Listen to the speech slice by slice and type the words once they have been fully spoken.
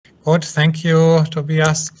Good, thank you,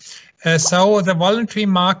 Tobias. So the voluntary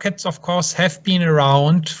markets, of course, have been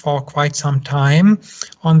around for quite some time.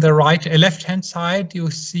 On the left-hand side,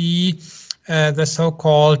 you see the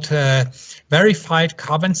so-called verified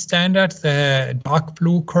carbon standard, the dark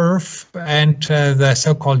blue curve, and the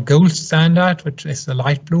so-called gold standard, which is the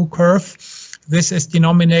light blue curve. This is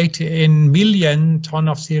denominated in million ton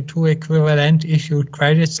of CO2 equivalent issued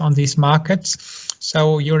credits on these markets.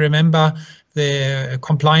 So you remember the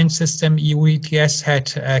compliance system EU ETS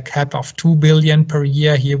had a cap of 2 billion per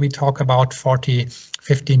year. Here we talk about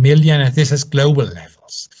 50 million, and this is global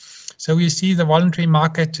levels. So you see the voluntary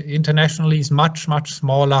market internationally is much, much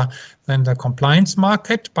smaller than the compliance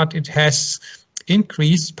market, but it has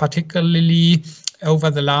increased particularly over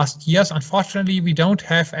the last years. Unfortunately, we don't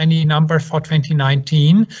have any number for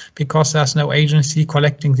 2019 because there's no agency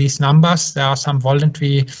collecting these numbers. There are some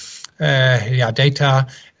voluntary data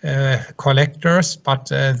collectors, but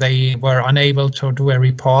they were unable to do a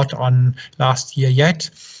report on last year yet.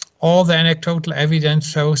 All the anecdotal evidence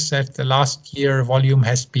shows that the last year volume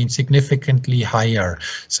has been significantly higher.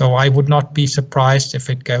 So I would not be surprised if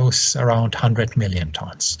it goes around 100 million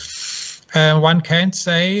tons. One can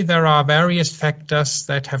say there are various factors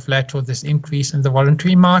that have led to this increase in the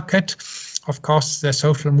voluntary market. Of course, the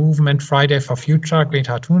social movement Friday for Future,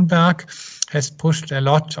 Greta Thunberg, has pushed a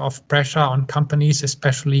lot of pressure on companies,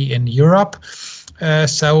 especially in Europe.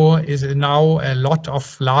 So is now a lot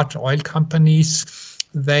of large oil companies,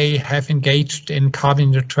 they have engaged in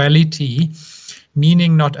carbon neutrality,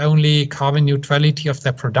 meaning not only carbon neutrality of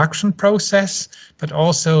their production process, but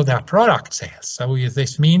also their product sales. So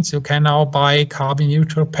this means you can now buy carbon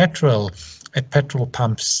neutral petrol at petrol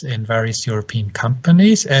pumps in various European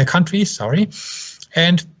countries.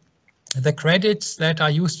 And the credits that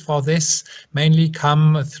are used for this mainly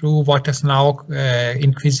come through what is now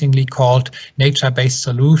increasingly called nature-based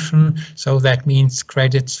solution. So that means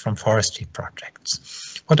credits from forestry projects.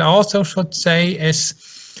 What I also should say is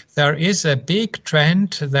there is a big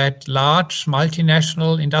trend that large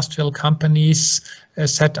multinational industrial companies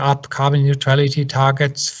set up carbon neutrality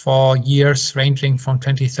targets for years ranging from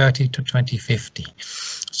 2030 to 2050.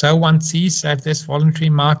 So one sees that this voluntary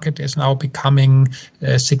market is now becoming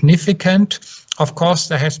significant. Of course,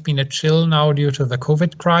 there has been a chill now due to the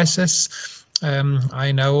COVID crisis.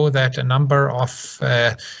 I know that a number of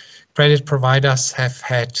credit providers have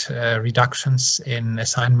had reductions in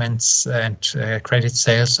assignments and credit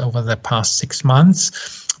sales over the past 6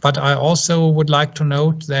 months. But I also would like to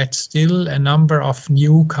note that still a number of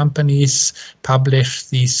new companies publish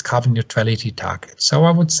these carbon neutrality targets. So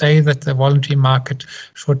I would say that the voluntary market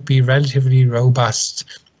should be relatively robust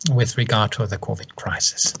with regard to the COVID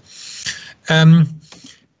crisis.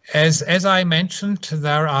 As I mentioned,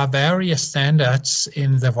 there are various standards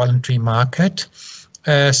in the voluntary market.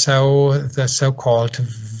 So the so-called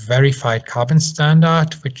verified carbon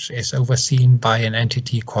standard, which is overseen by an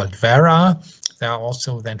entity called Verra. There are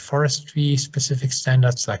also then forestry specific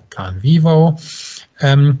standards like Plan Vivo.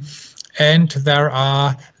 And there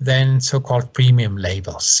are then so-called premium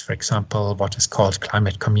labels, for example, what is called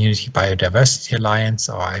Climate Community Biodiversity Alliance,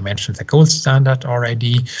 or I mentioned the gold standard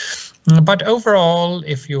already. But overall,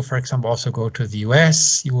 if you, for example, also go to the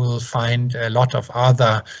US, you will find a lot of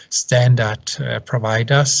other standard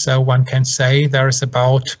providers. So one can say there is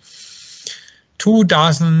about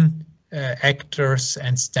 24 actors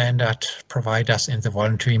and standard providers in the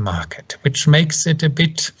voluntary market, which makes it a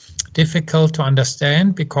bit difficult to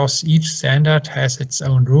understand because each standard has its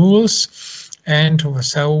own rules. And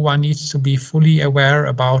so one needs to be fully aware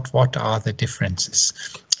about what are the differences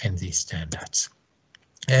in these standards.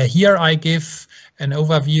 Here I give an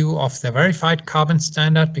overview of the verified carbon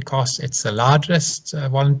standard because it's the largest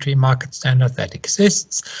voluntary market standard that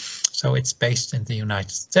exists. So it's based in the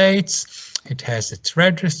United States. It has its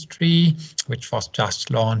registry, which was just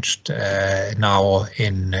launched now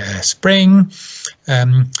in spring.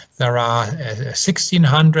 There are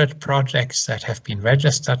 1,600 projects that have been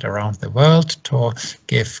registered around the world to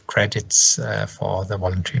give credits for the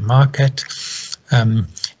voluntary market.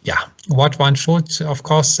 What one should, of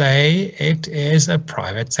course, say, it is a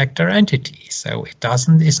private sector entity, so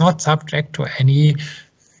it's not subject to any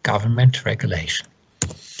government regulation.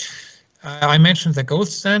 I mentioned the gold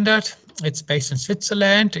standard. It's based in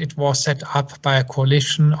Switzerland. It was set up by a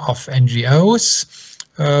coalition of NGOs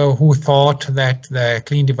who thought that the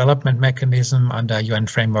clean development mechanism under UN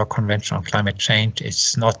Framework Convention on Climate Change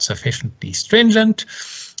is not sufficiently stringent.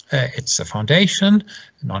 It's a foundation,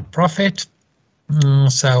 a non-profit.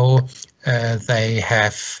 So They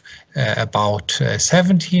have about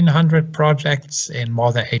 1,700 projects in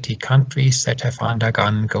more than 80 countries that have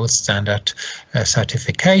undergone gold standard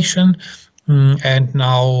certification. And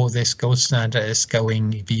now this gold standard is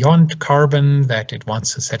going beyond carbon, that it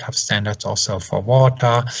wants to set up standards also for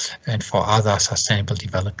water and for other sustainable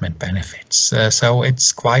development benefits. So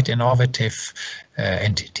it's quite innovative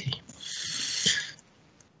entity.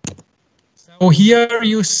 So here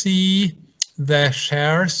you see the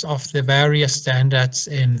shares of the various standards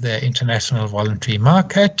in the international voluntary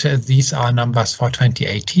market. These are numbers for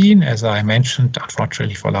 2018. As I mentioned,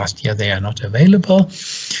 unfortunately for last year, they are not available.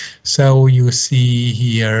 So you see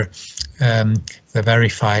here the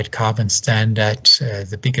verified carbon standard,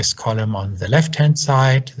 the biggest column on the left-hand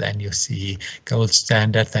side. Then you see gold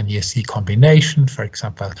standard, then you see combination, for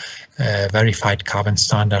example, verified carbon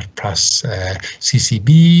standard plus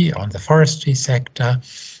CCB on the forestry sector.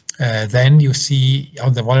 Then you see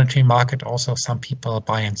on the voluntary market also some people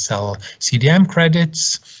buy and sell CDM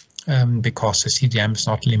credits because the CDM is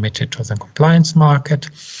not limited to the compliance market.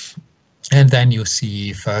 And then you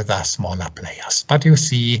see further smaller players. But you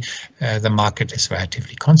see the market is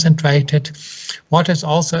relatively concentrated. What is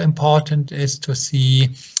also important is to see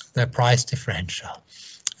the price differential.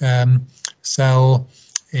 So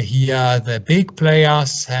here the big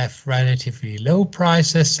players have relatively low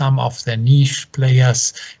prices. Some of the niche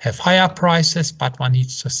players have higher prices, but one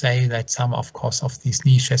needs to say that some, of course, of these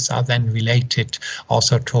niches are then related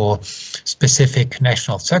also to specific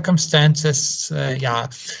national circumstances.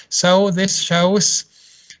 So this shows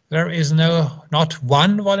there is not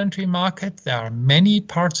one voluntary market. There are many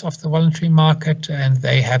parts of the voluntary market, and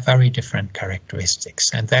they have very different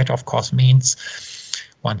characteristics. And that, of course, means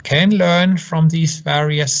one can learn from these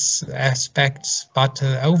various aspects, but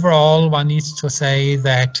overall one needs to say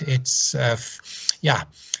that it's,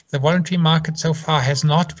 the voluntary market so far has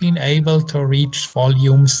not been able to reach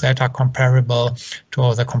volumes that are comparable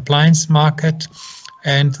to the compliance market,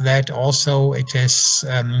 and that also it is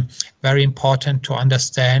very important to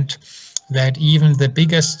understand that even the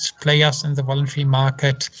biggest players in the voluntary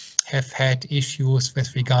market have had issues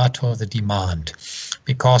with regard to the demand.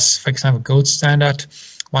 Because, for example, gold standard,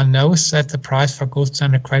 one knows that the price for gold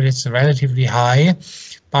standard credits is relatively high,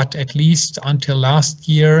 but at least until last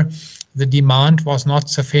year, the demand was not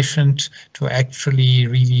sufficient to actually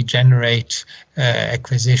really generate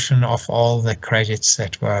acquisition of all the credits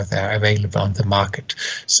that were there available on the market.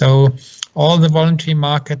 So all the voluntary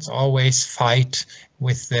markets always fight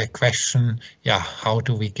with the question, how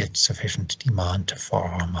do we get sufficient demand for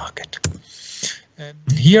our market?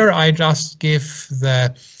 Here I just give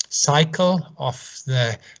the cycle of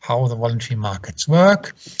how the voluntary markets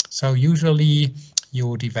work. So usually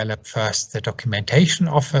you develop first the documentation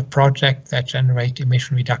of a project that generates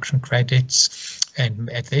emission reduction credits. And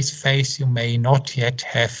at this phase, you may not yet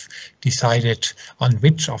have decided on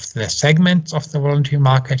which of the segments of the voluntary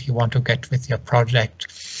market you want to get with your project.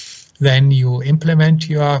 Then you implement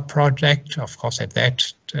your project. Of course, at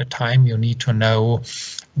that time, you need to know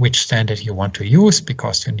which standard you want to use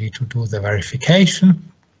because you need to do the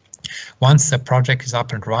verification. Once the project is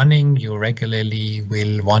up and running, you regularly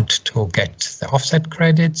will want to get the offset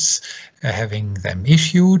credits, having them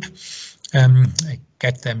issued,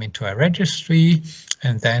 get them into a registry,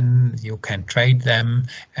 and then you can trade them.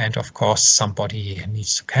 And of course, somebody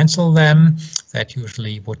needs to cancel them. That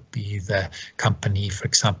usually would be the company, for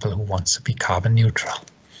example, who wants to be carbon neutral.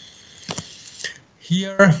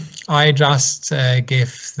 Here I just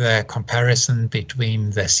give the comparison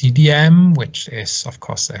between the CDM, which is of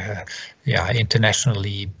course a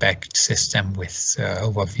internationally backed system with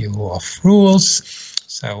overview of rules.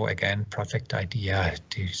 So again, project idea,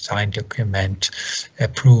 design document,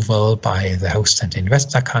 approval by the host and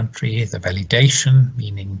investor country, the validation,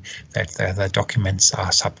 meaning that the documents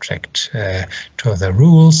are subject to the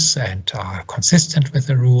rules and are consistent with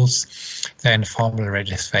the rules. Then formal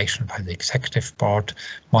registration by the executive board,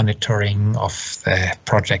 monitoring of the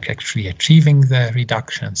project actually achieving the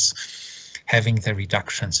reductions, having the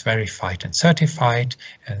reductions verified and certified,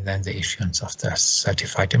 and then the issuance of the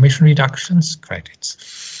certified emission reductions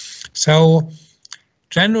credits. So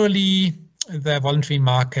generally, the voluntary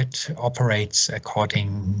market operates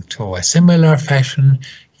according to a similar fashion.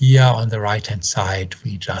 Here on the right-hand side,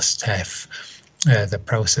 we just have the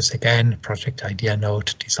process again, project idea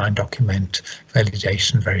note, design document,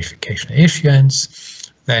 validation, verification,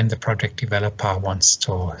 issuance. Then the project developer wants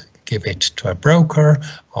to give it to a broker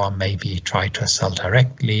or maybe try to sell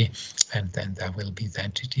directly, and then there will be the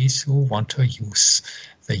entities who want to use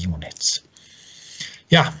the units.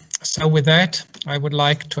 So with that, I would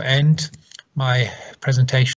like to end my presentation.